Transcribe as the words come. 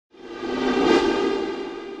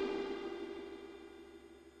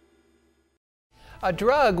A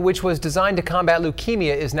drug which was designed to combat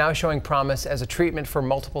leukemia is now showing promise as a treatment for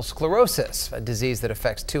multiple sclerosis, a disease that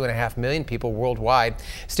affects 2.5 million people worldwide.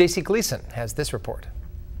 Stacey Gleason has this report.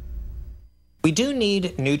 We do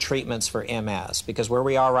need new treatments for MS because where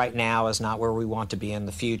we are right now is not where we want to be in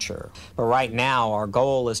the future. But right now, our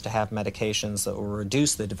goal is to have medications that will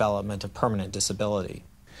reduce the development of permanent disability.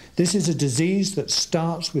 This is a disease that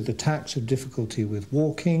starts with attacks of difficulty with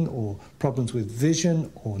walking or problems with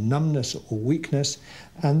vision or numbness or weakness,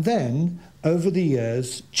 and then, over the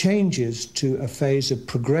years, changes to a phase of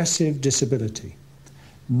progressive disability.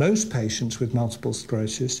 Most patients with multiple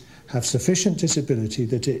sclerosis have sufficient disability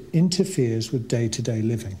that it interferes with day-to-day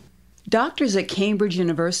living. Doctors at Cambridge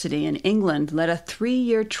University in England led a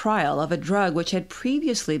 3-year trial of a drug which had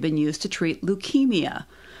previously been used to treat leukemia.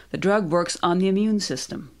 The drug works on the immune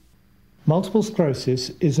system. Multiple sclerosis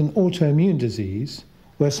is an autoimmune disease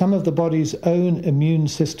where some of the body's own immune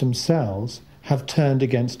system cells have turned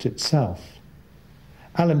against itself.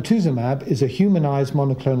 Alemtuzumab is a humanized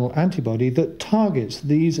monoclonal antibody that targets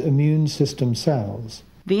these immune system cells.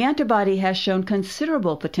 The antibody has shown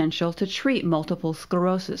considerable potential to treat multiple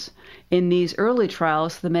sclerosis. In these early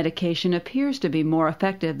trials, the medication appears to be more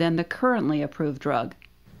effective than the currently approved drug.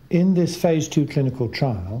 In this phase 2 clinical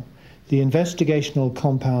trial, the investigational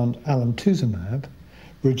compound alemtuzumab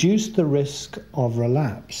reduced the risk of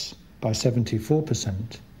relapse by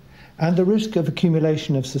 74% and the risk of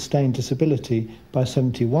accumulation of sustained disability by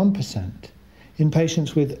 71% in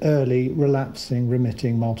patients with early relapsing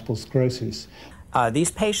remitting multiple sclerosis.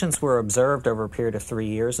 These patients were observed over a period of 3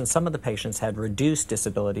 years, and some of the patients had reduced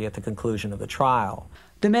disability at the conclusion of the trial.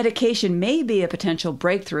 The medication may be a potential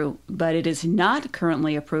breakthrough, but it is not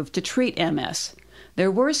currently approved to treat MS.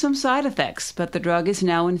 There were some side effects, but the drug is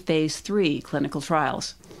now in phase 3 clinical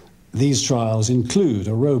trials. These trials include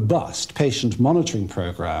a robust patient monitoring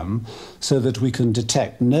program so that we can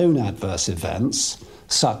detect known adverse events,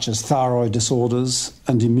 such as thyroid disorders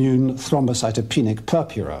and immune thrombocytopenic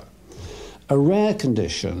purpura, a rare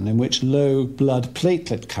condition in which low blood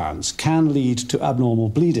platelet counts can lead to abnormal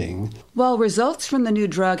bleeding. While results from the new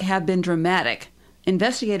drug have been dramatic,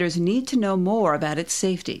 investigators need to know more about its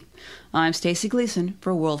safety. I'm Stacey Gleason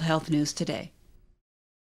for World Health News Today.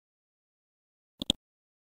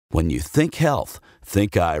 When you think health,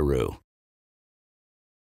 think IRU.